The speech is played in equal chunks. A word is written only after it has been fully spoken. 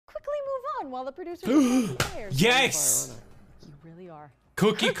on while the producers are players. Yes! You really are.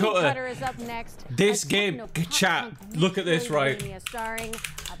 Cookie Cutter is up next. This game, chat, look at this, right?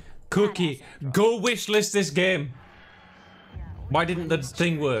 Cookie, go wishlist this game. Why didn't the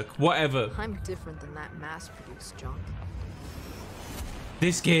thing work? Whatever. I'm different than that mass-produced junk.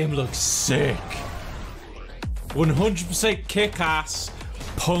 This game looks sick. 100% kick-ass,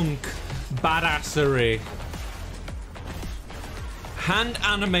 punk, badassery.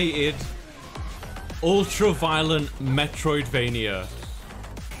 Hand-animated, ultra-violent Metroidvania.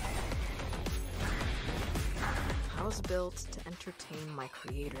 I was built to entertain my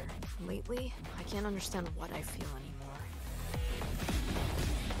creator. Lately, I can't understand what I feel anymore.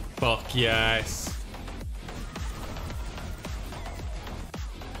 Fuck yes.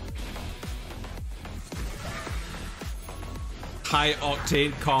 High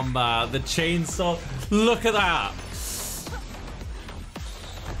octane combat, the chainsaw. Look at that.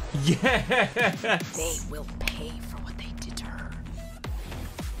 Yes. They will pay for what they did to her.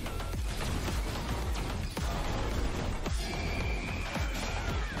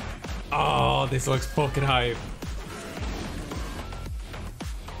 Oh, this looks fucking hype.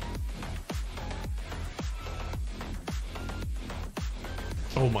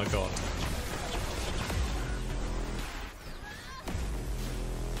 Oh my god.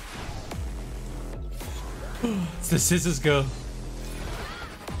 It's the scissors girl.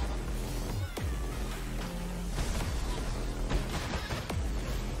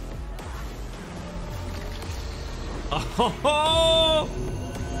 Oh,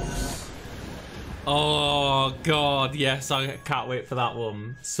 oh god, yes, I can't wait for that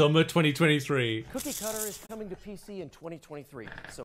one. Summer 2023. Cookie Cutter is coming to PC in 2023. So